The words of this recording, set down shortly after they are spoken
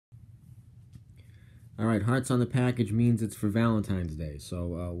Alright, hearts on the package means it's for Valentine's Day,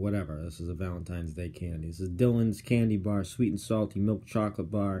 so whatever. This is a Valentine's Day candy. This is Dylan's Candy Bar, sweet and salty milk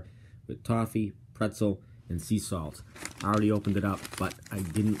chocolate bar with toffee, pretzel, and sea salt. I already opened it up, but I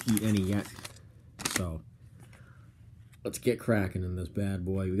didn't eat any yet, so let's get cracking in this bad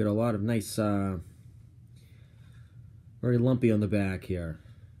boy. We got a lot of nice, very lumpy on the back here.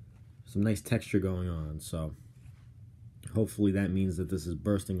 Some nice texture going on, so hopefully that means that this is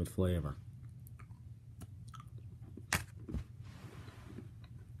bursting with flavor.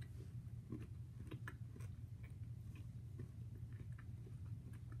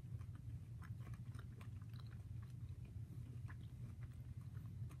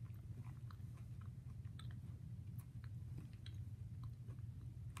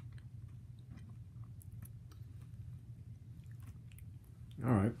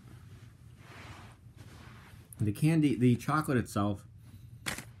 All right. The chocolate itself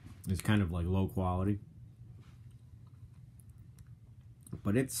is kind of like low quality,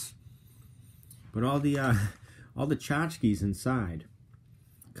 but all the tchotchkes inside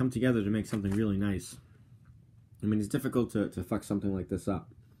come together to make something really nice. I mean, it's difficult to fuck something like this up.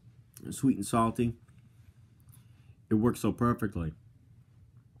 Sweet and salty, it works so perfectly,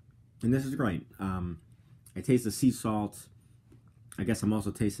 and this is great. I taste the sea salt. I guess I'm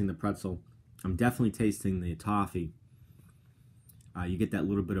also tasting the pretzel. I'm definitely tasting the toffee. You get that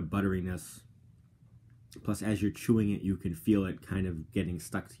little bit of butteriness. Plus, as you're chewing it, you can feel it kind of getting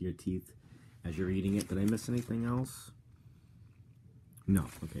stuck to your teeth as you're eating it. Did I miss anything else? No.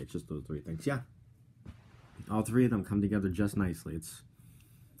 Okay, it's just those three things. Yeah. All three of them come together just nicely. It's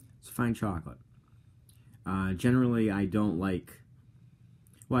fine chocolate. Generally, I don't like...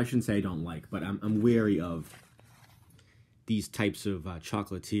 Well, I shouldn't say I don't like, but I'm wary of these types of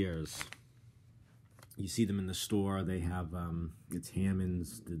chocolatiers. You see them in the store. They have it's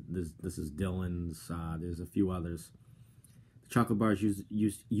Hammond's. This is Dylan's. There's a few others. The chocolate bars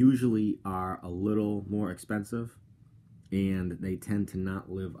usually are a little more expensive, and they tend to not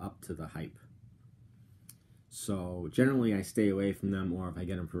live up to the hype. So generally, I stay away from them, or if I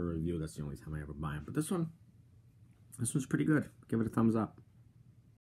get them for a review, that's the only time I ever buy them. But this one's pretty good. Give it a thumbs up.